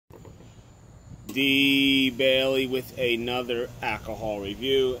D. Bailey with another alcohol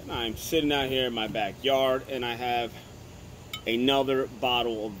review. And I'm sitting out here in my backyard and I have another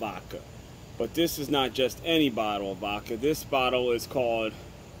bottle of vodka. But this is not just any bottle of vodka. This bottle is called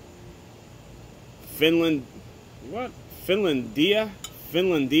Finlandia.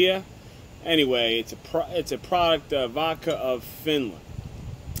 Anyway, it's a product vodka of Finland,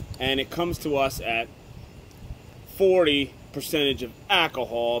 and it comes to us at 40% of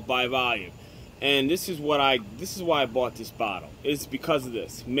alcohol by volume. And this is why I bought this bottle. It's because of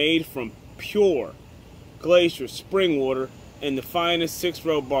this. Made from pure glacier spring water and the finest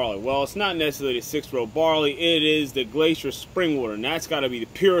 6-row barley. Well, it's not necessarily the 6-row barley. It is the glacier spring water, and that's got to be the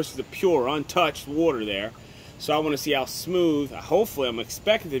purest of the pure, untouched water there. So I want to see how smooth. Hopefully, I'm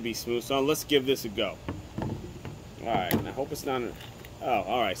expecting it to be smooth. So let's give this a go. All right. I hope it's not.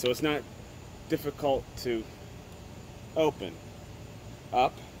 All right. So it's not difficult to open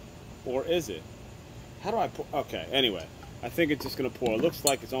up, or is it? How do I pour? Okay. Anyway, I think it's just gonna pour. It looks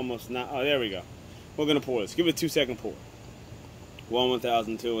like it's almost not. Oh, there we go. We're gonna pour this. Give it a 2-second pour.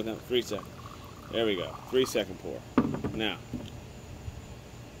 1,000, 2,000, 3 seconds. There we go. 3-second pour. Now.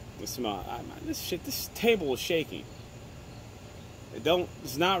 Smell. This table is shaking.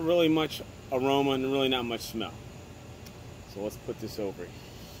 There's not really much aroma and really not much smell. So let's put this over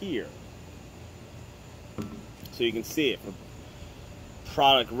here so you can see it for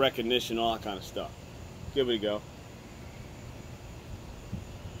product recognition, all that kind of stuff. Give it a go.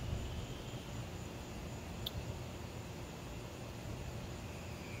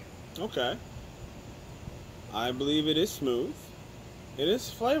 Okay. I believe it is smooth. It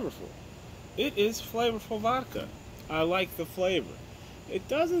is flavorful. It is flavorful vodka. I like the flavor. It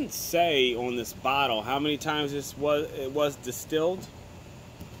doesn't say on this bottle how many times it was distilled.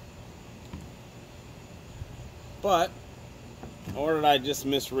 But, or did I just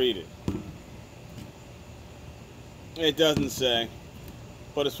misread it? It doesn't say.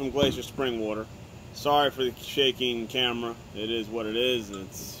 But it's from glacier spring water. Sorry for the shaking camera. It is what it is.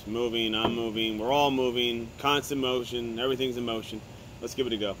 It's moving, I'm moving, we're all moving. Constant motion, everything's in motion. Let's give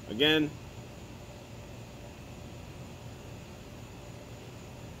it a go. Again.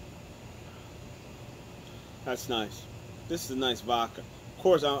 That's nice. This is a nice vodka. Of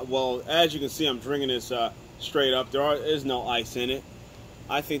course, well, as you can see, I'm drinking this straight up. There is no ice in it.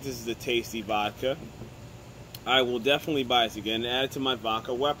 I think this is a tasty vodka. I will definitely buy this again and add it to my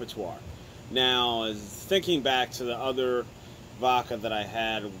vodka repertoire. Now, as thinking back to the other vodka that I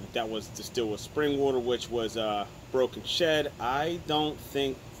had that was distilled with spring water, which was Broken Shed, I don't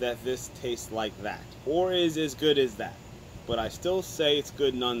think that this tastes like that or is as good as that, but I still say it's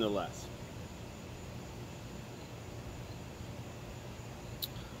good nonetheless.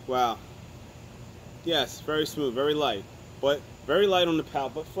 Wow. Yes, very smooth, very light, but very light on the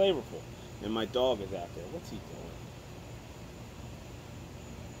palate, but flavorful. And my dog is out there. What's he doing?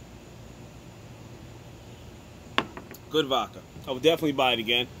 Good vodka. I will definitely buy it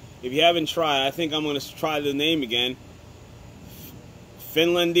again. If you haven't tried, I think I'm going to try the name again.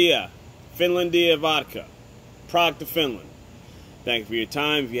 Finlandia Vodka. Product of Finland. Thank you for your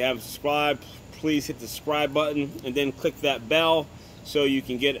time. If you haven't subscribed, please hit the subscribe button and then click that bell so you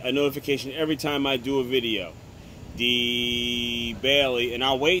can get a notification every time I do a video. D. Bailey. And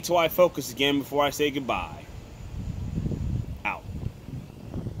I'll wait till I focus again before I say goodbye.